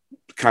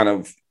kind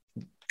of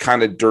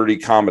dirty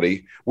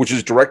comedy, which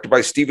is directed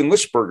by Steven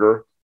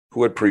Lisberger,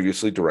 who had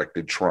previously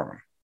directed Tron.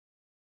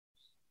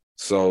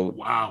 So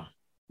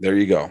there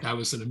you go. That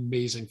was an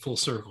amazing full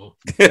circle.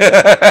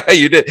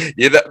 You did.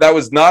 That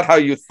was not how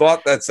you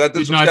thought that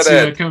sentence was. Did not see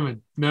that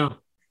coming. No.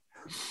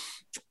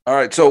 All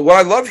right. So what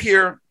I love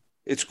here,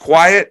 it's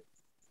quiet.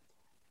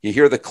 You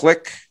hear the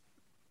click.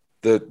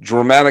 The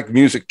dramatic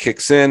music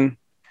kicks in.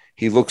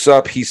 He looks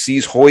up. He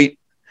sees Hoyt,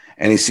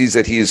 and he sees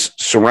that he's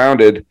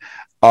surrounded.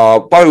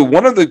 By the way,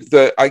 one of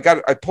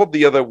I pulled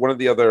one of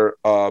the other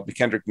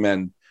McKendrick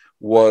men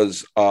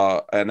was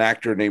an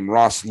actor named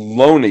Ross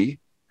Loney,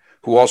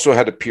 who also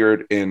had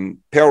appeared in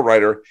Pale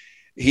Rider.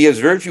 He has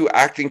very few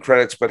acting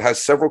credits, but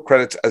has several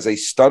credits as a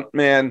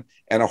stuntman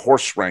and a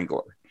horse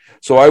wrangler.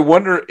 So I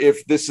wonder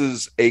if this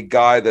is a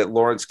guy that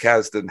Lawrence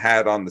Kasdan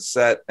had on the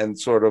set and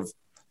sort of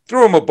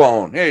threw him a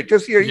bone. Hey,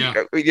 just give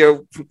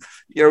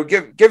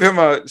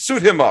him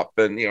suit him up,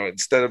 and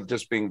instead of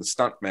just being the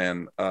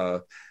stuntman,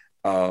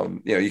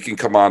 you can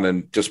come on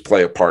and just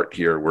play a part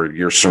here where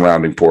you're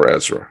surrounding poor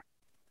Ezra.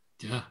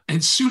 Yeah,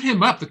 and suit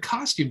him up. The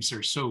costumes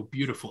are so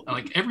beautiful.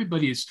 Like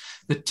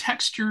the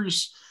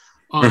textures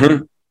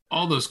on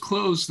all those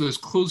clothes. Those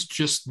clothes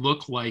just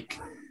look like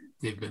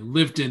they've been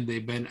lived in.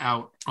 They've been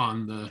out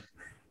in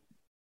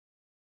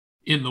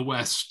the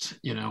West,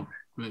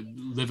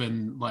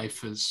 living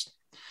life as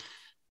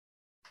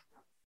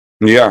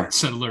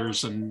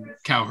settlers and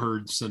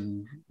cowherds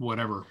and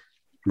whatever.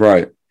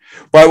 Right.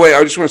 By the way,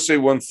 I just want to say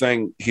one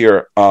thing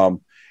here.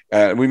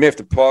 And we may have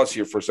to pause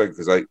here for a second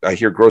because I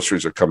hear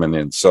groceries are coming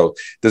in. So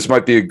this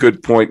might be a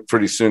good point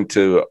pretty soon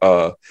to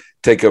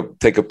take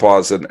a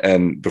pause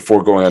and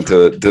before going on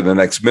to the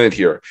next minute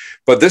here.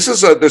 But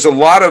there's a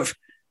lot of,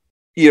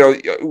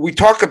 we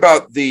talk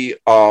about the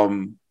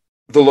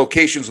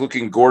locations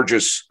looking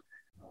gorgeous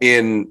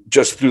in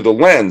just through the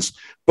lens,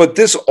 but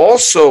this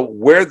also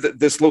where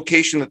this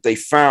location that they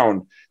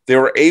found, they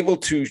were able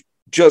to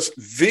just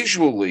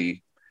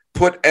visually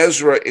put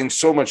Ezra in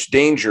so much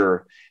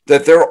danger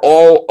that they're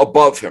all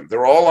above him.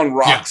 They're all on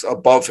rocks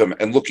above him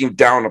and looking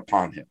down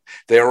upon him.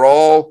 They're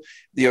all,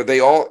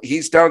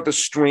 he's down the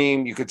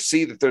stream. You could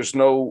see that there's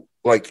no,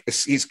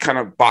 he's kind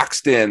of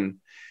boxed in,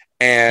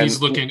 and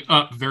he's looking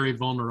up, very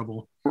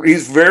vulnerable.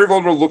 He's very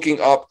vulnerable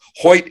looking up.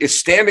 Hoyt is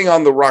standing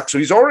on the rock. So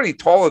he's already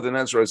taller than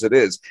Ezra as it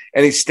is.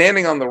 And he's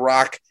standing on the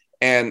rock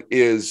and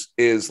is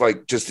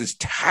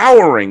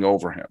towering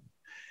over him.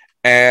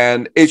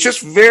 And it's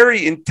just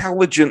very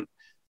intelligent.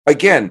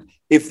 Again,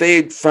 if they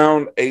had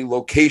found a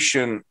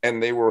location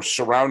and they were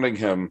surrounding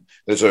him,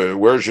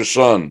 where's your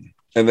son?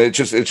 And it's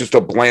just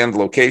a bland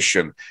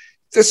location.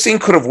 This scene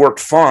could have worked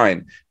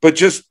fine, but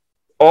just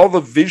all the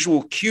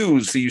visual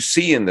cues that you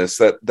see in this,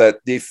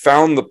 that they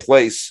found the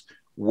place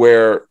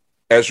where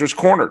Ezra's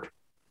cornered,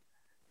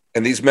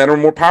 and these men are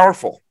more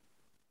powerful.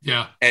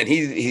 Yeah. And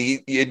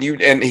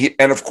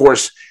and of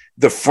course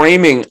the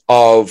framing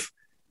of,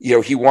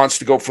 he wants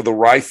to go for the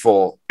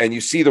rifle, and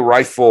you see the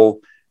rifle,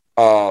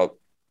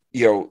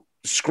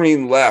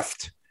 screen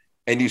left,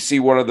 and you see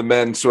one of the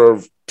men sort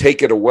of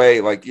take it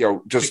away,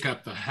 just pick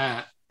up the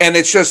hat. And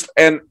it's just,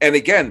 and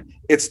again,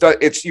 it's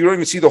you don't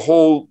even see the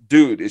whole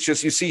dude. It's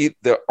just, you see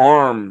the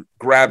arm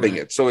grabbing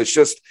it. So it's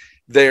just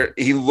there.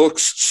 He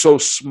looks so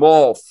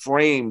small,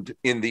 framed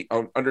in the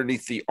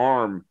underneath the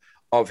arm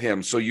of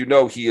him. So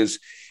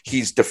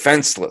he's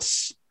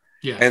defenseless.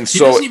 Yeah. And he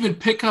so doesn't even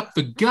pick up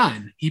the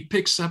gun. He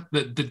picks up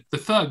the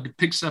thug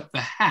picks up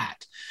the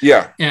hat.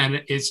 Yeah.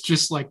 And it's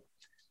just like,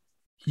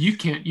 you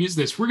can't use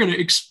this. We're going to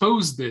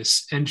expose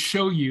this and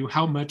show you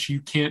how much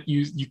you can't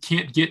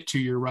get to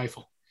your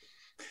rifle.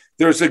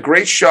 There's a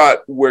great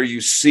shot where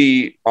you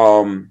see,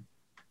 I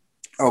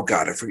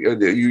forget,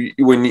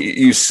 when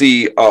you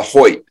see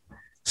Hoyt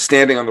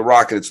standing on the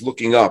rock and it's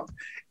looking up,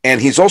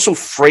 and he's also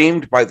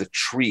framed by the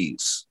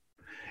trees.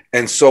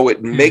 And so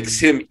it makes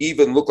him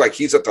even look like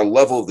he's at the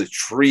level of the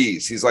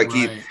trees. He's like,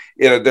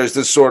 there's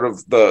this sort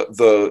of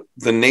the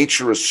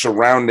nature is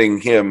surrounding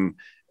him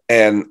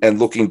and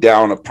looking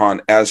down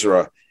upon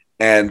Ezra,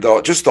 and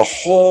just the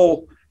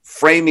whole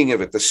framing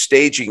of it, the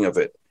staging of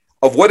it,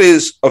 of what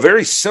is a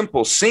very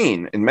simple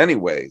scene in many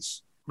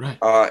ways. Right.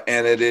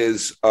 And it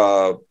is,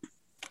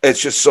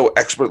 it's just so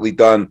expertly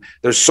done.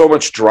 There's so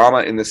much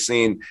drama in the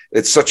scene.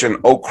 It's such an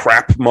oh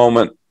crap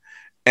moment.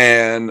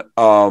 And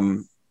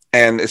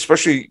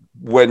especially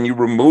when you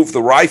remove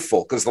the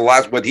rifle, because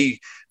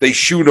they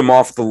shoot him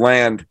off the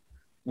land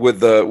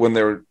when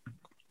they're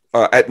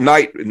at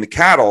night in the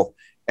cattle,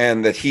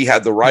 and that he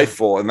had the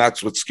rifle, and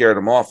that's what scared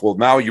him off. Well,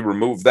 now you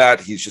remove that,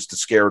 he's just a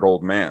scared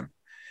old man.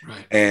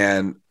 Right.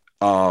 And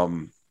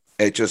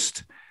it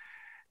just,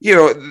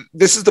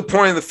 this is the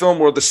point in the film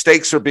where the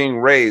stakes are being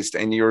raised,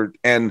 and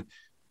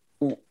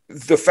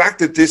the fact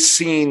that this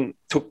scene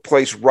took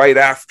place right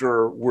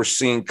after we're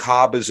seeing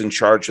Cobb is in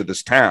charge of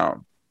this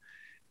town,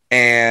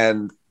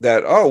 and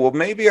that,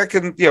 maybe I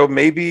can,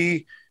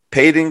 maybe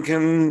Payton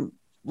can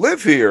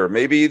live here.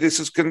 Maybe this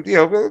is,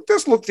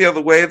 just look the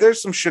other way.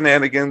 There's some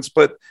shenanigans,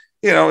 but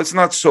it's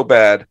not so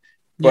bad.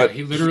 But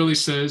he literally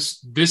says,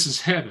 "This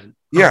is heaven.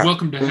 Yeah,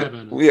 welcome to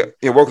heaven."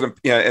 Welcome.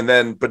 And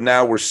then, but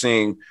now we're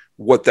seeing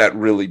what that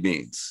really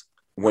means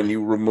when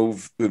you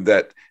remove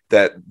that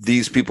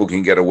these people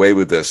can get away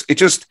with this.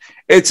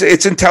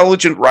 It's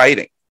intelligent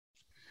writing,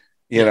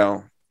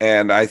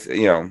 and I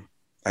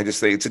just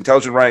think it's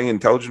intelligent writing,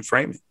 intelligent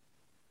framing.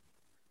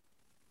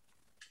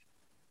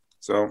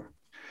 So,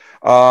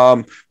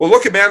 well,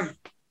 look at, man,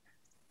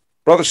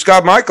 Brother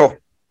Scott Michael,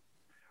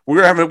 we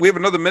have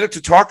another minute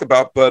to talk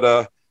about,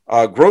 but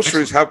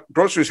groceries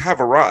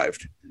have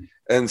arrived,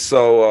 and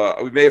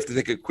so we may have to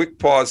take a quick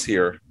pause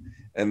here,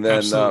 and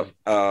then.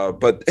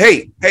 But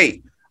hey,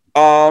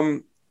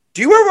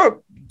 do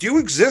you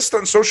exist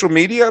on social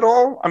media at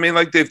all? I mean,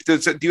 like, do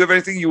you have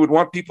anything you would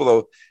want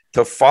people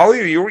to follow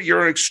you?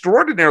 You're an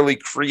extraordinarily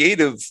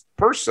creative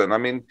person. I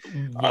mean,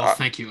 well,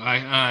 thank you.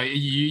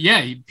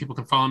 People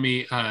can follow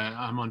me.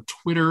 I'm on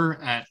Twitter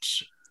at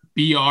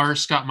BR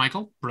Scott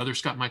Michael, Brother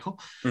Scott Michael.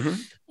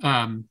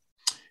 Mm-hmm.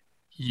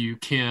 You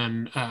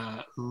can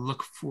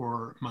look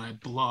for my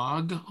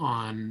blog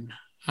on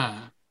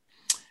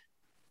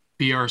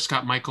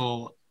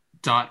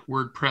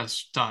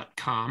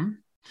brscottmichael.wordpress.com,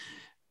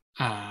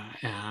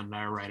 and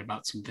I write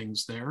about some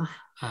things there.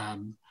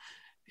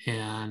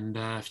 And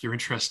if you're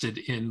interested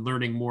in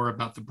learning more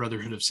about the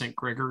Brotherhood of St.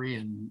 Gregory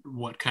and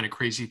what kind of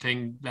crazy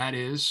thing that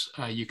is,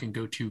 you can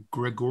go to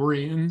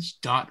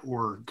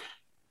Gregorians.org,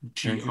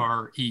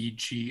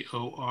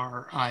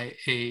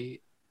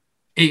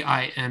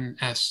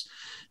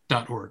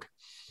 GREGORIAINS.org.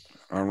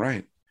 All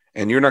right.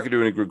 And you're not going to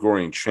do any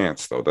Gregorian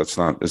chants, though. Is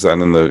that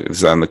in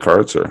the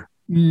cards, or?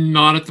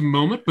 Not at the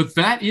moment, but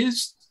that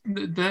is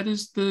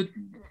the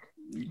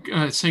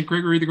St.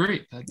 Gregory the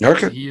Great.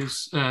 Okay. He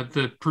is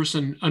the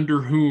person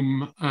under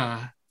whom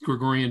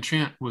Gregorian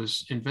chant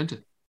was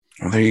invented.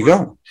 Well, there you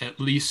go. At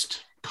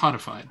least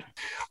codified.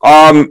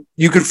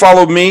 You can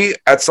follow me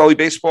at Sully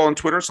Baseball on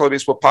Twitter, Sully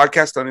Baseball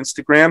Podcast on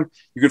Instagram.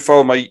 You can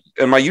follow my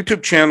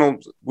YouTube channel,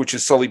 which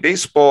is Sully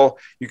Baseball.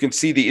 You can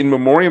see the in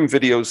memoriam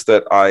videos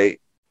that I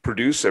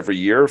produce every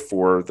year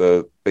for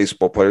the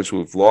baseball players who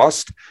have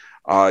lost.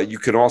 You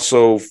can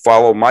also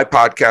follow my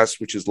podcast,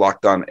 which is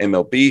Locked On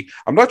MLB.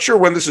 I'm not sure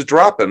when this is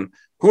dropping.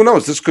 Who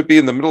knows? This could be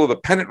in the middle of the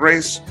pennant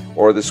race,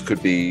 or this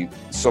could be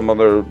some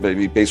other,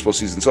 maybe baseball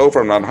season's over.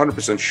 I'm not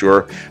 100%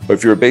 sure. But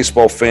if you're a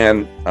baseball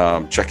fan,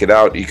 check it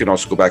out. You can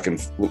also go back and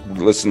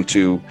listen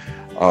to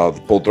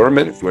the Bull Durham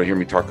Minute if you want to hear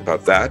me talk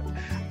about that.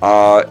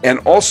 And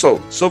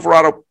also,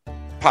 Silverado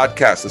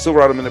Podcast, the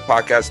Silverado Minute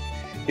Podcast,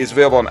 is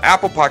available on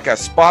Apple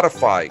Podcasts,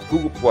 Spotify,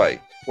 Google Play,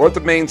 or at the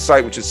main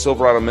site, which is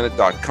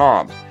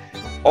silveradominute.com.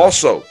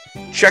 Also,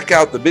 check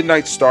out the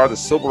Midnight Star, the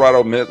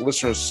Silverado Minute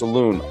Listeners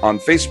Saloon on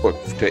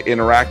Facebook to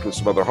interact with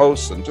some other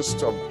hosts and just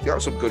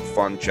some good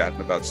fun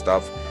chatting about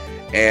stuff.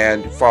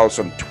 And follow us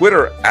on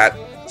Twitter at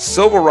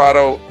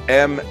Silverado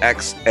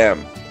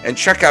MXM. And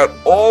check out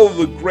all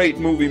the great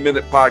Movie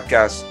Minute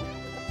podcasts.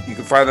 You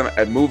can find them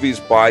at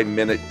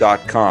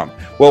moviesbyminute.com.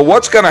 Well,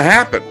 what's going to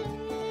happen?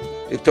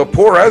 If the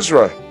poor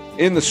Ezra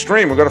in the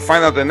stream, we're going to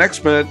find out the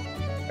next minute.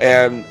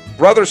 And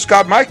Brother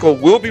Scott Michael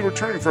will be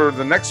returning for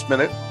the next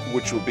minute,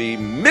 which will be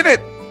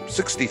minute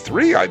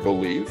 63, I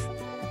believe,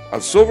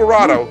 of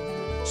Silverado.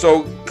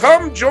 So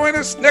come join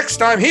us next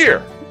time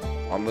here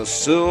on the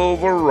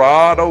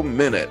Silverado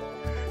Minute.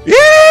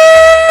 Yeah!